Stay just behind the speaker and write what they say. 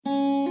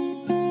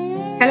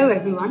Hello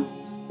everyone,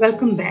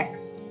 welcome back.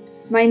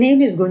 My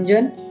name is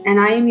Gunjan and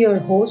I am your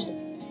host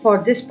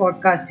for this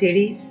podcast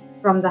series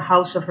from the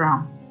House of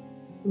Ram.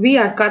 We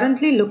are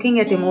currently looking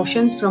at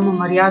emotions from a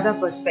Maryada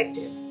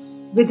perspective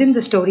within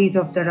the stories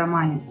of the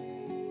Ramayana.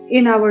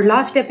 In our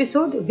last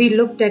episode, we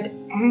looked at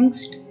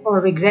angst or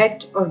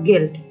regret or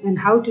guilt and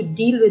how to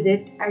deal with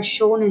it as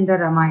shown in the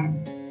Ramayana.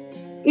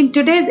 In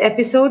today's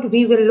episode,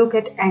 we will look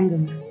at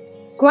anger.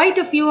 Quite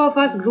a few of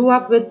us grew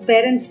up with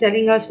parents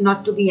telling us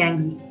not to be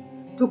angry,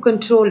 to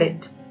control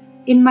it.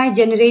 In my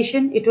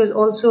generation, it was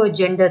also a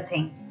gender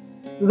thing,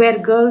 where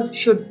girls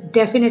should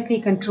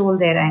definitely control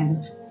their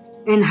anger,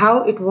 and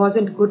how it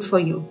wasn't good for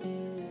you.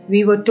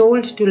 We were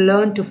told to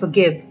learn to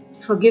forgive.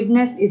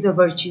 Forgiveness is a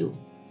virtue.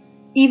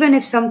 Even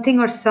if something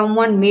or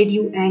someone made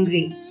you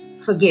angry,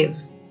 forgive.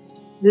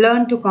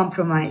 Learn to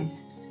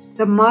compromise.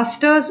 The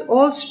masters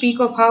all speak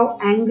of how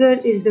anger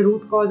is the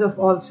root cause of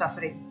all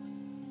suffering,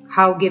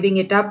 how giving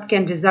it up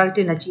can result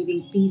in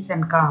achieving peace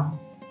and calm.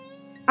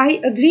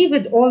 I agree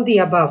with all the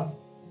above,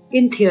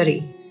 in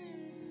theory.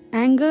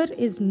 Anger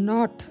is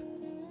not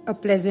a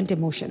pleasant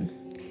emotion.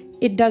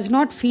 It does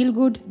not feel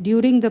good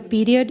during the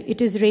period it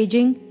is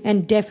raging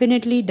and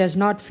definitely does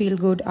not feel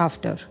good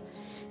after.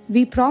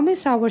 We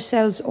promise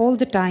ourselves all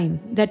the time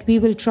that we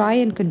will try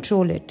and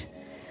control it.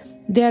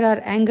 There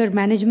are anger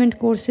management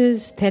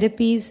courses,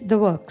 therapies, the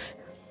works.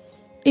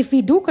 If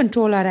we do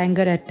control our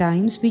anger at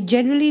times, we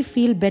generally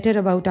feel better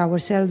about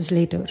ourselves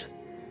later.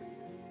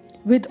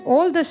 With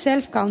all the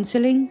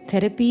self-counseling,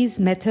 therapies,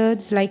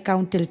 methods like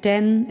count till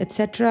 10,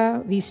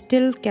 etc., we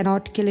still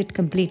cannot kill it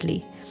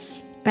completely.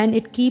 And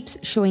it keeps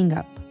showing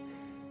up.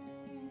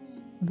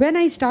 When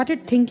I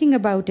started thinking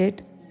about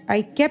it,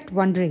 I kept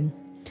wondering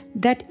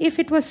that if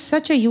it was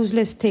such a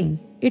useless thing,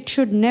 it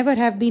should never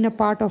have been a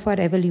part of our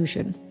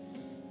evolution.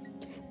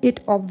 It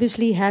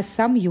obviously has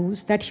some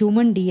use that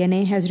human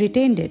DNA has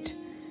retained it.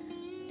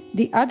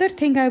 The other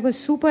thing I was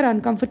super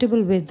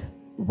uncomfortable with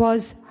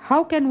was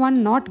how can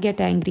one not get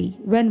angry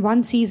when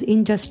one sees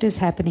injustice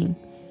happening?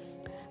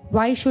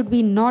 Why should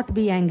we not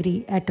be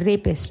angry at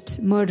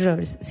rapists,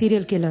 murderers,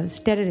 serial killers,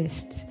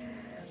 terrorists?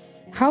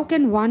 How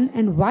can one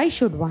and why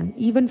should one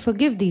even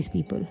forgive these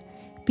people?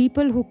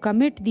 People who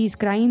commit these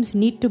crimes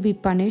need to be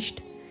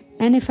punished,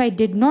 and if I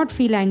did not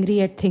feel angry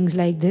at things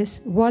like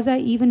this, was I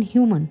even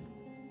human?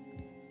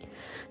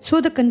 So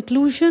the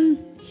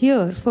conclusion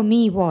here for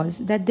me was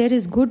that there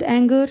is good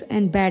anger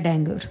and bad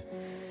anger,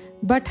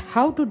 but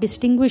how to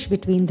distinguish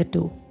between the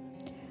two?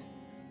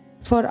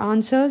 For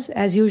answers,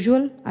 as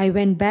usual, I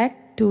went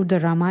back to the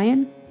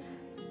Ramayana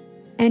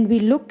and we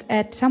look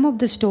at some of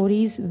the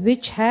stories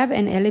which have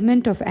an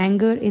element of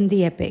anger in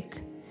the epic.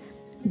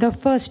 The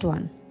first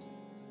one,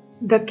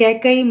 the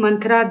Kaikeyi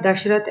Manthara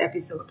Dashrath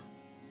episode.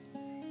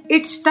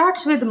 It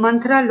starts with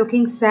Manthara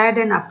looking sad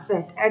and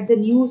upset at the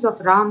news of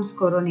Ram's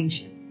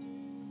coronation.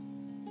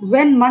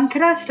 When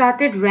Manthara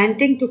started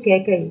ranting to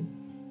Kaikeyi,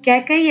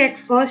 Kaikeyi at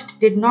first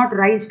did not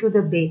rise to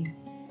the bait,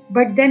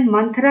 but then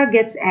Manthara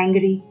gets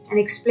angry and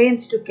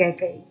explains to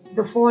Kaikeyi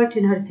the fault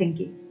in her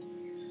thinking.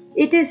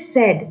 It is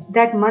said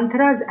that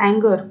Manthara's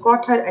anger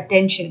caught her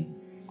attention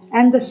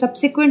and the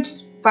subsequent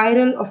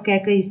spiral of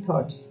Kaikeyi's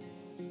thoughts.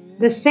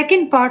 The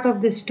second part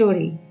of this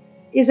story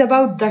is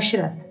about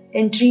Dashrath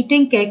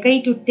entreating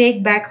Kaikeyi to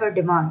take back her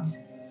demands,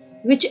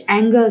 which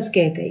angers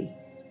Kaikeyi.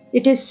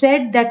 It is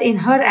said that in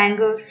her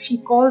anger she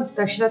calls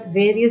Dashrath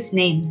various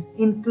names,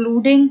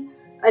 including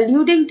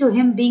alluding to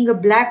him being a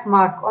black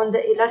mark on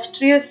the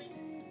illustrious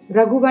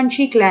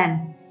Raghuvanshi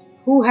clan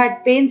who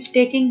had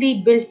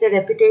painstakingly built the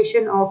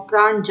reputation of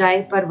Pran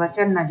Jai par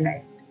Vachan na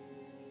Jai.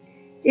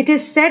 It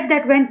is said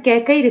that when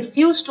Kaikeyi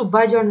refused to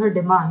budge on her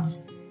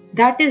demands,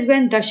 that is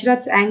when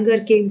Dashrath's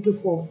anger came to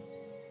fore.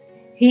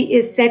 He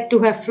is said to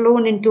have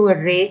flown into a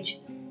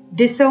rage,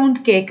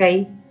 disowned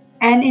Kaikeyi,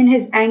 and in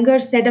his anger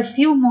said a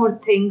few more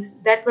things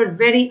that were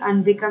very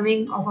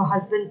unbecoming of a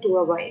husband to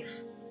a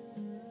wife.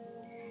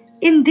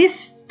 In this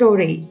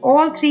story,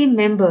 all three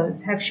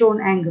members have shown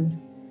anger.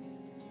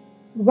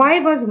 Why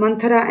was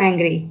Manthara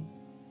angry?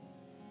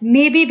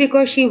 Maybe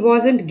because she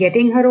wasn't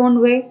getting her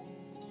own way,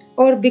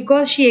 or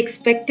because she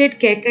expected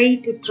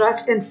Kaikeyi to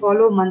trust and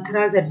follow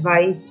Manthara's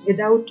advice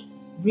without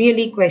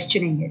really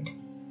questioning it.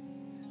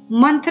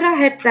 Manthara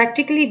had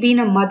practically been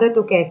a mother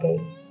to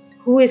Kaikeyi,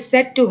 who is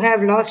said to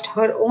have lost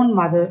her own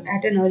mother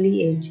at an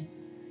early age,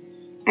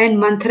 and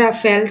Manthara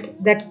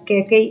felt that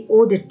Kaikeyi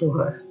owed it to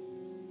her.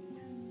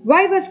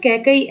 Why was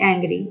Kaikeyi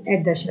angry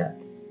at Dashrath?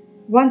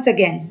 Once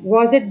again,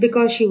 was it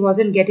because she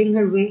wasn't getting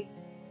her way?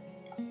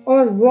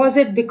 Or was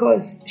it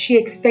because she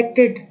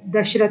expected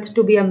Dashrath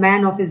to be a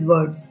man of his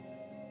words?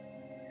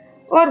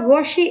 Or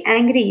was she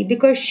angry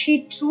because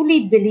she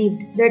truly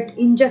believed that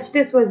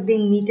injustice was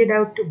being meted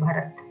out to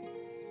Bharat?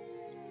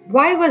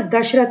 Why was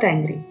Dashrath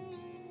angry?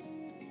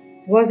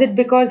 Was it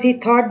because he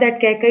thought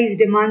that Kaikeyi's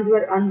demands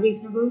were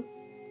unreasonable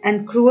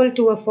and cruel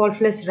to a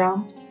faultless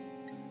Ram?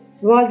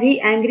 Was he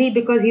angry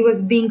because he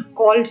was being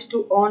called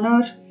to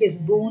honor his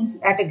boons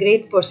at a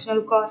great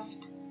personal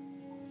cost?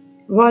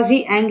 Was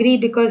he angry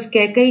because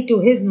Kaikeyi, to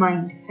his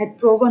mind, had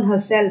proven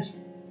herself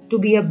to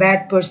be a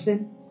bad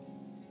person?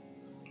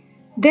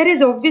 There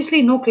is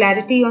obviously no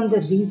clarity on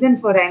the reason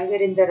for anger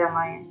in the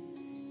Ramayana,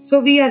 so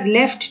we are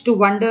left to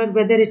wonder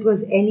whether it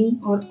was any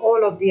or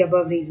all of the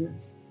above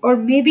reasons, or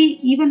maybe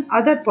even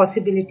other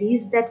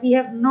possibilities that we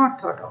have not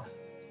thought of.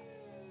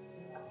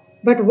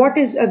 But what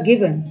is a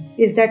given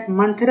is that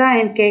Manthara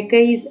and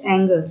Kaikeyi's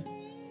anger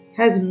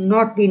has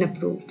not been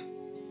approved,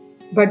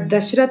 but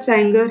Dashrath's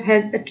anger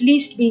has at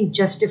least been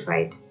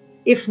justified,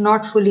 if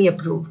not fully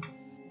approved.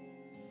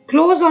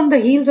 Close on the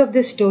heels of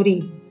this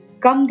story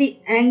come the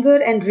anger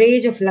and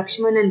rage of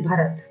Lakshman and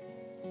Bharat.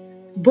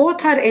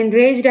 Both are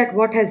enraged at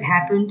what has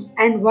happened,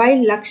 and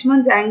while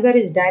Lakshman's anger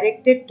is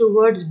directed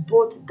towards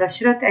both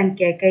Dashrath and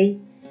Kaikeyi,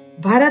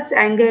 Bharat's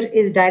anger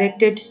is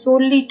directed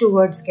solely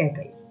towards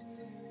Kaikeyi.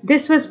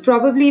 This was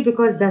probably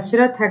because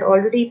Dashrath had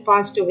already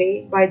passed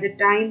away by the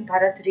time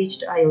Bharat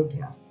reached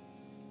Ayodhya.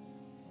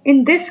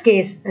 In this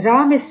case,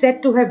 Ram is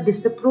said to have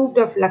disapproved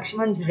of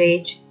Lakshman's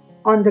rage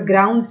on the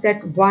grounds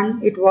that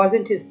one, it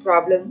wasn't his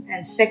problem,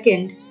 and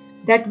second,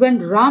 that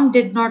when Ram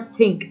did not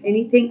think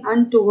anything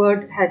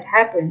untoward had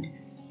happened,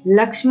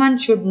 Lakshman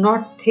should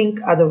not think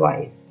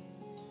otherwise.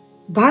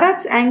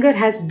 Bharat's anger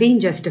has been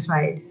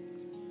justified,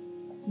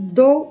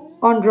 though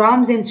on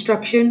Ram's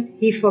instruction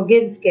he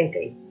forgives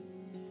Kaikeyi.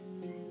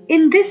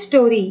 In this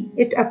story,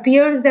 it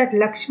appears that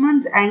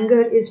Lakshman's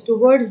anger is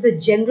towards the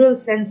general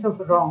sense of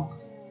wrong,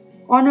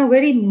 on a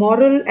very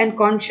moral and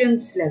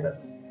conscience level.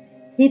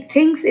 He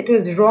thinks it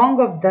was wrong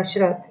of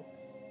Dashrath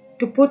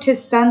to put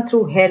his son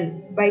through hell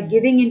by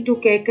giving in to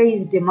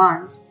Kaikeyi's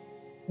demands,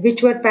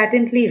 which were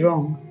patently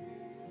wrong.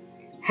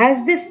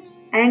 Has this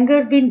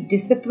anger been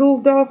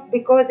disapproved of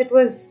because it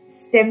was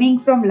stemming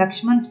from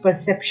Lakshman's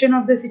perception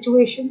of the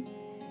situation,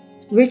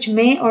 which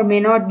may or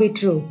may not be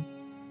true?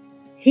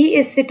 He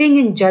is sitting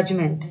in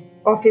judgment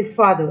of his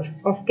father,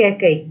 of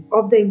Kaikeyi,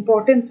 of the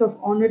importance of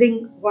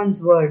honoring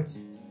one's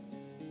words.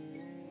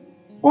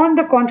 On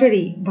the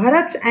contrary,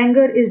 Bharat's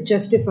anger is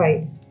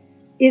justified.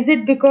 Is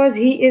it because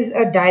he is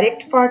a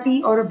direct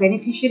party or a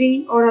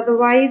beneficiary or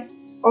otherwise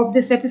of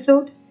this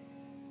episode?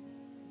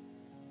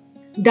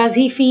 Does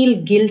he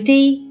feel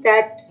guilty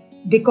that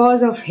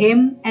because of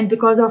him and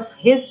because of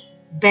his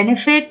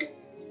benefit,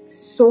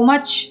 so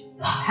much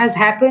has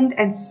happened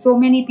and so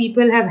many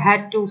people have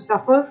had to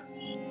suffer?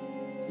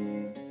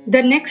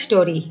 The next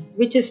story,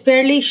 which is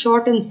fairly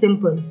short and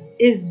simple,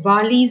 is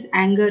Bali's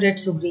anger at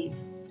Sugriv.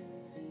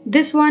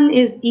 This one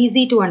is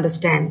easy to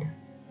understand.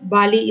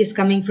 Bali is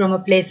coming from a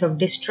place of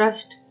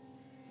distrust.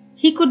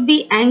 He could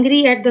be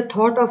angry at the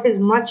thought of his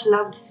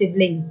much-loved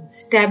sibling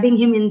stabbing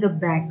him in the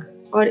back,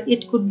 or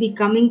it could be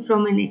coming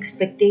from an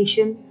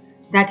expectation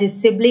that his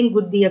sibling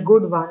would be a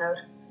good Vanar,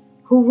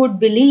 who would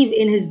believe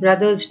in his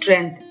brother's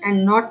strength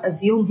and not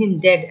assume him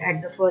dead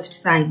at the first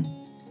sign.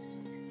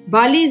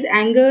 Bali's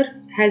anger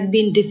has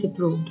been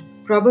disapproved,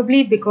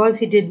 probably because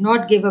he did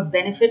not give a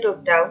benefit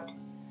of doubt,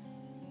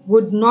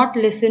 would not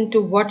listen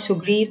to what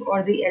Sugriv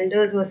or the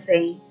elders were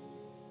saying.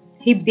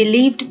 He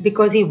believed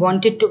because he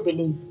wanted to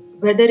believe,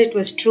 whether it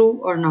was true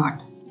or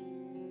not.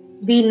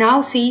 We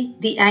now see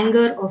the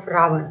anger of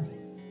Ravan.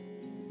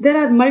 There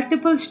are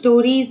multiple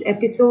stories,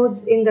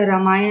 episodes in the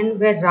Ramayana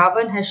where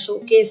Ravan has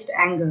showcased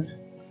anger,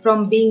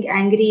 from being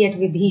angry at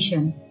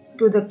Vibhishan,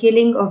 to the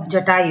killing of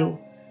Jatayu,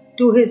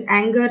 to his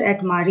anger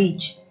at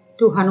Marich,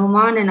 to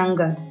Hanuman and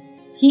Angad.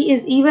 He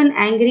is even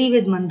angry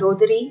with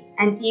Mandodari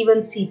and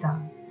even Sita.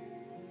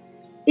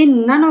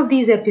 In none of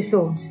these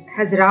episodes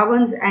has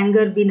Ravan's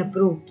anger been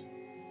approved.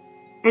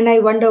 And I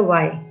wonder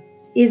why.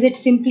 Is it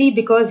simply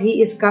because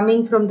he is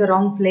coming from the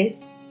wrong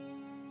place?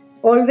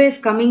 Always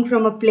coming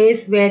from a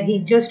place where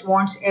he just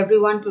wants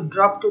everyone to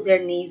drop to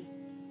their knees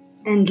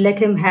and let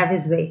him have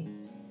his way.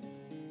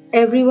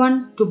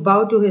 Everyone to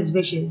bow to his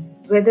wishes,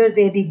 whether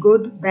they be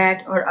good,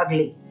 bad or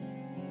ugly.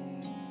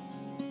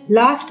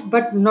 Last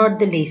but not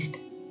the least,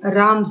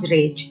 Ram's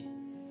rage.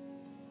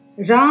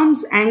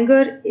 Ram's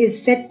anger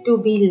is said to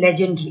be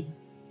legendary.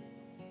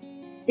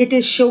 It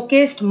is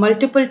showcased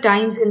multiple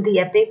times in the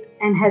epic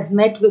and has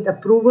met with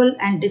approval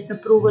and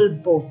disapproval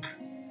both.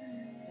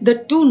 The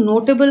two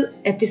notable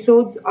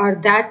episodes are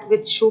that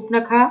with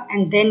Shupnakha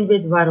and then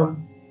with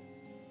Varun.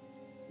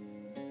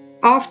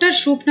 After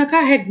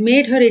Shupnakha had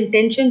made her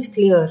intentions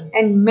clear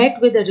and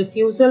met with a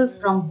refusal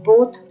from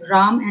both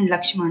Ram and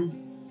Lakshman,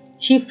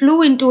 she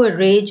flew into a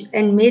rage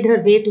and made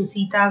her way to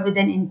Sita with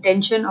an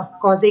intention of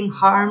causing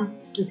harm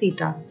to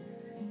Sita.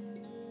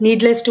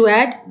 Needless to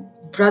add,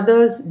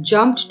 brothers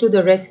jumped to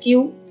the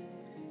rescue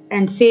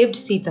and saved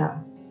Sita.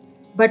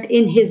 But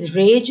in his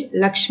rage,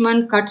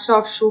 Lakshman cuts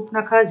off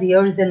Shupnakha's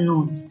ears and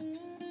nose,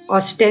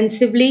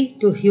 ostensibly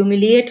to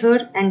humiliate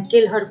her and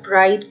kill her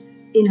pride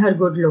in her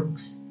good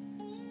looks.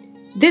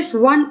 This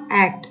one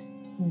act,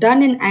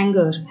 done in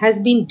anger, has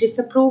been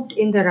disapproved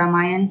in the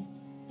Ramayana,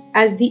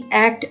 as the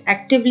act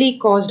actively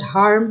caused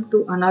harm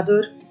to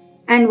another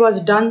and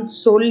was done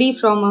solely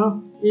from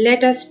a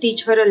let us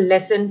teach her a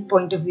lesson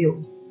point of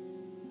view.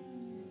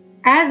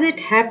 As it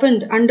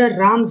happened under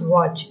Ram's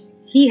watch,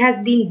 he has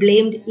been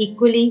blamed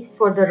equally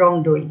for the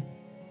wrongdoing.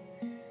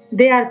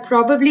 They are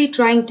probably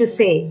trying to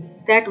say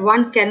that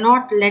one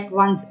cannot let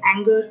one's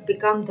anger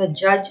become the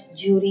judge,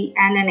 jury,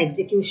 and an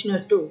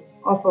executioner too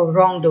of a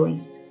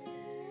wrongdoing.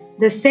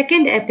 The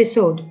second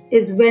episode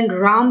is when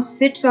Ram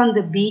sits on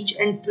the beach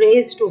and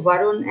prays to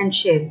Varun and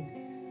Shiv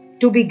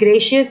to be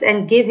gracious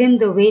and give him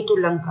the way to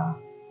Lanka.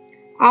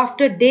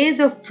 After days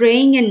of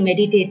praying and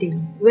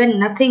meditating, when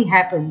nothing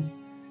happens,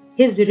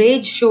 his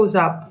rage shows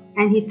up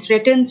and he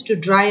threatens to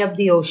dry up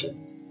the ocean.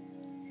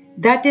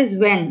 That is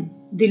when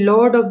the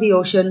Lord of the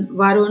Ocean,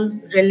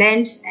 Varun,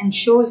 relents and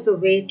shows the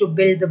way to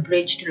build the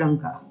bridge to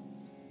Lanka.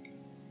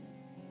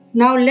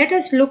 Now let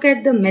us look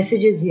at the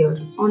messages here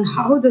on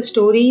how the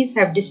stories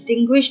have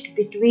distinguished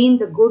between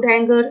the good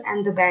anger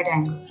and the bad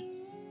anger.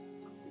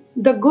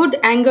 The good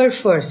anger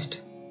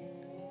first.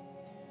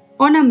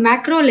 On a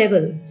macro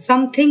level,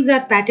 some things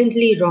are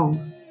patently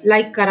wrong,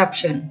 like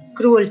corruption,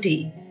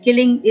 cruelty,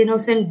 killing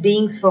innocent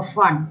beings for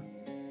fun.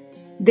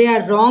 They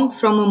are wrong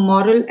from a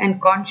moral and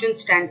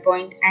conscience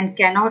standpoint and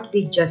cannot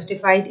be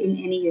justified in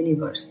any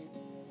universe.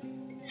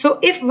 So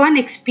if one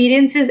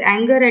experiences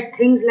anger at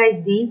things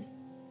like these,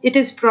 it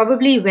is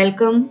probably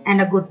welcome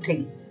and a good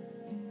thing.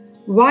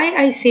 Why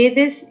I say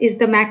this is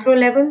the macro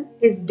level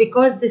is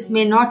because this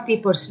may not be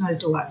personal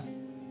to us.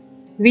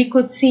 We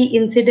could see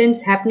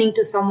incidents happening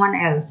to someone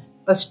else,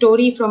 a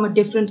story from a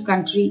different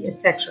country,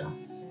 etc.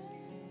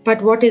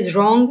 But what is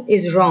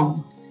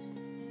wrong,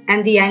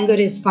 and the anger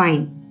is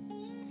fine.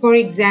 For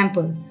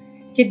example,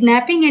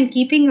 kidnapping and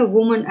keeping a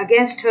woman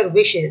against her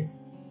wishes.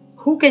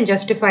 Who can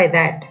justify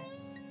that?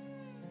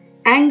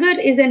 Anger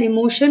is an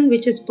emotion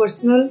which is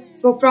personal,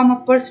 so from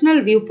a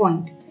personal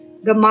viewpoint,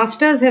 the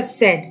masters have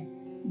said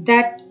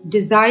that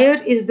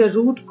desire is the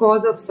root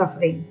cause of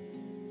suffering,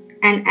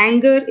 and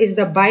anger is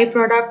the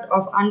byproduct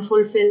of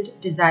unfulfilled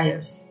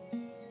desires.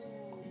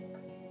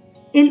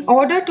 In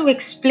order to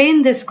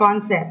explain this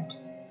concept,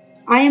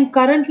 I am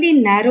currently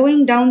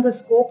narrowing down the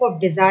scope of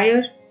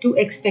desire to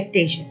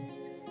expectation.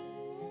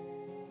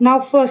 Now,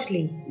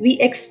 firstly, we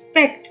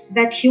expect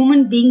that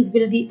human beings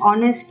will be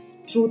honest,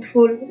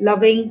 truthful,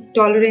 loving,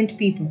 tolerant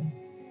people.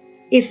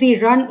 If we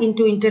run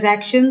into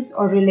interactions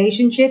or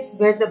relationships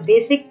where the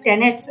basic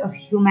tenets of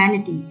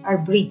humanity are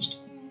breached,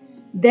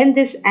 then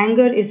this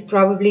anger is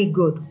probably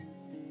good.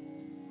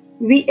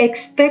 We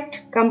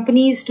expect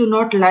companies to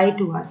not lie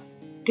to us,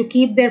 to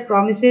keep their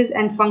promises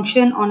and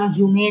function on a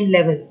humane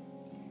level.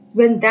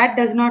 When that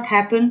does not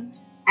happen,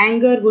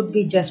 anger would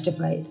be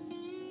justified,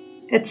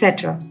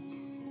 etc.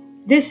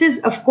 This is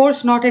of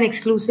course not an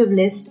exclusive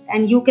list,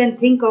 and you can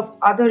think of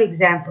other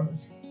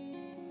examples.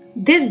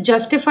 This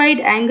justified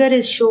anger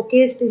is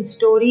showcased in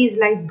stories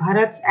like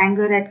Bharat's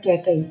anger at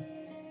Kaikeyi,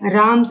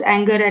 Ram's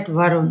anger at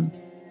Varun,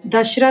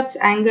 Dashrath's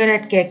anger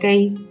at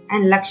Kaikeyi,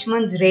 and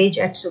Lakshman's rage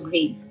at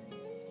Sugriv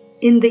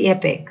in the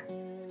epic.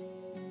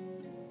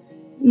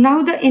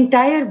 Now the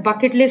entire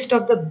bucket list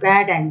of the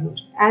bad anger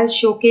as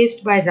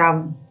showcased by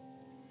Ravan.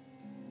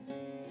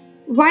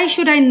 Why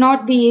should I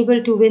not be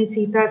able to win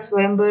Sita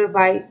Swayamvar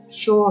by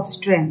show of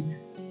strength?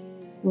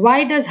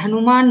 Why does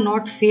Hanuman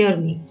not fear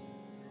me?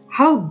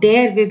 How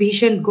dare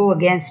Vibhishan go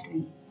against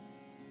me?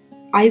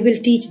 I will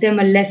teach them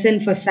a lesson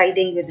for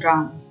siding with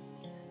Ram.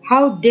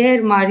 How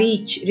dare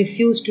Marich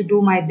refuse to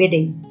do my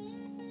bidding?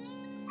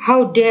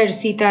 How dare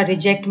Sita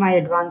reject my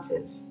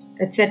advances?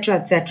 Etc.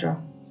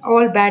 etc.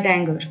 All bad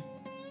anger,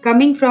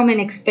 coming from an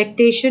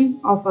expectation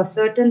of a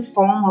certain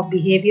form of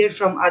behavior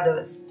from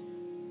others.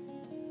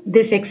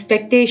 This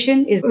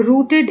expectation is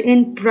rooted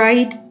in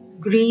pride,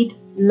 greed,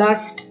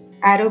 lust,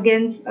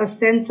 arrogance, a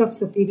sense of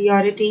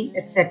superiority,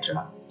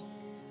 etc.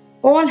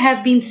 All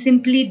have been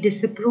simply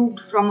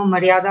disapproved from a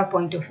Maryada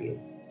point of view.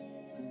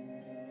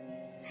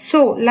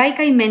 So,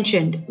 like I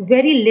mentioned,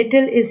 very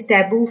little is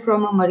taboo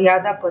from a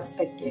Maryada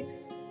perspective.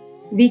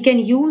 We can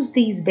use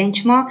these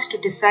benchmarks to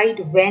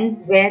decide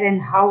when, where,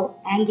 and how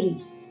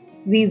angry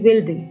we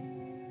will be.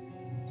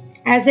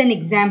 As an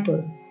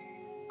example,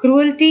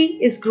 cruelty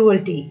is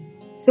cruelty.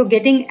 So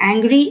getting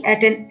angry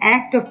at an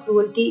act of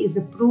cruelty is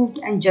approved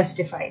and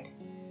justified.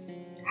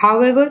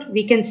 However,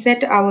 we can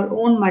set our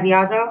own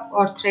Maryada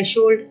or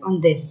threshold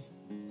on this.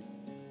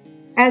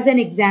 As an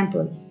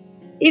example,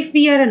 if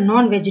we are a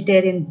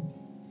non-vegetarian,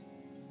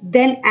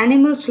 then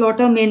animal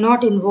slaughter may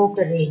not invoke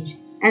a rage,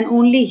 and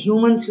only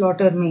human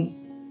slaughter may.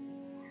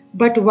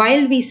 But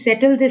while we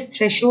settle this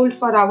threshold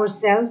for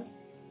ourselves,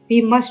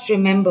 we must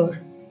remember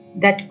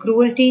that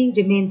cruelty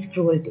remains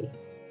cruelty.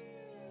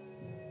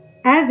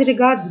 As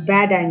regards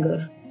bad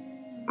anger,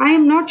 I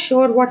am not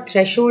sure what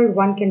threshold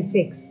one can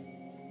fix.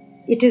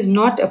 It is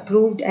not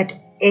approved at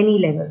any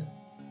level.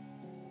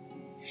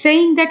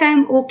 Saying that I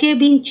am okay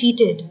being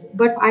cheated,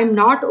 but I am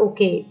not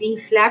okay being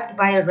slapped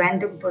by a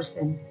random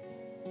person.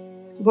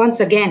 Once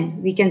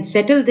again, we can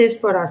settle this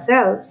for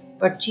ourselves,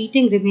 but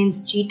cheating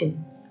remains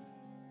cheating.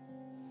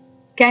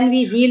 Can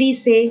we really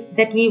say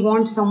that we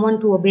want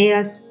someone to obey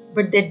us,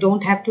 but they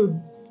don't have to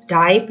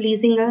die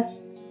pleasing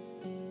us?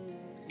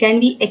 Can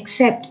we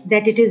accept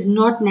that it is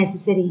not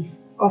necessary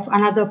of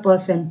another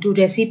person to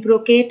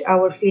reciprocate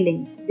our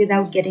feelings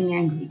without getting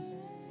angry?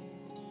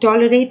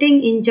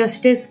 Tolerating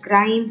injustice,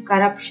 crime,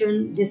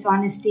 corruption,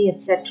 dishonesty,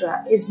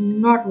 etc. is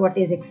not what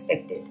is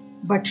expected,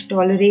 but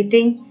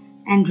tolerating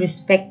and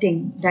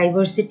respecting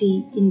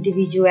diversity,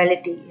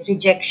 individuality,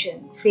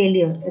 rejection,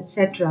 failure,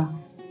 etc.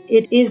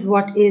 It is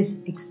what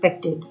is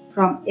expected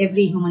from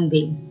every human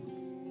being.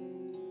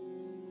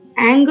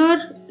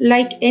 Anger,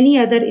 like any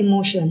other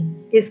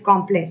emotion, is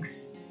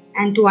complex,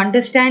 and to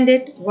understand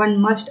it, one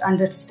must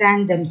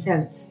understand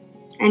themselves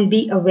and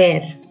be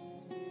aware.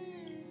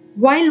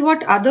 While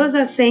what others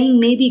are saying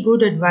may be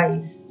good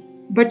advice,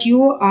 but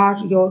you are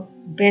your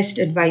best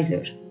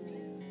advisor.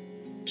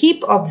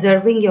 Keep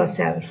observing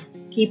yourself,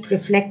 keep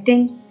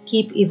reflecting,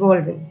 keep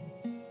evolving.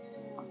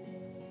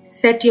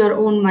 Set your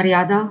own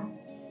maryada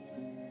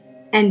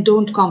and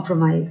don't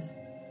compromise.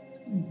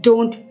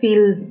 Don't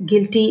feel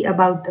guilty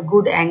about the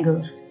good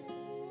anger,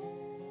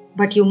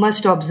 but you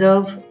must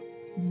observe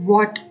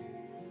what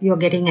you're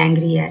getting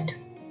angry at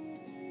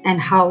and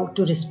how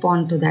to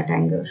respond to that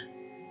anger.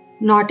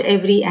 Not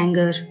every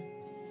anger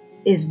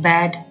is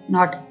bad,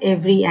 not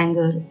every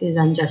anger is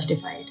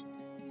unjustified.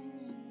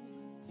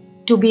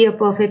 To be a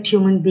perfect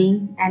human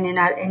being and in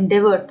our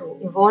endeavor to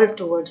evolve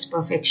towards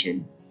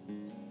perfection,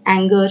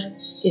 anger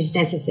is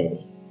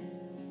necessary,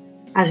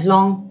 as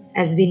long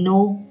as we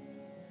know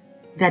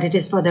that it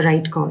is for the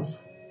right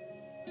cause.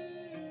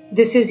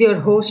 This is your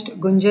host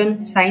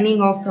Gunjan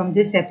signing off from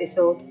this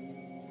episode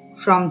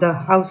from the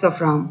House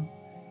of Ram.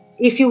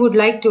 If you would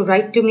like to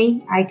write to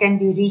me, I can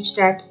be reached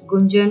at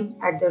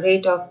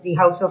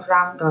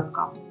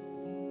gunjan@thehouseofram.com.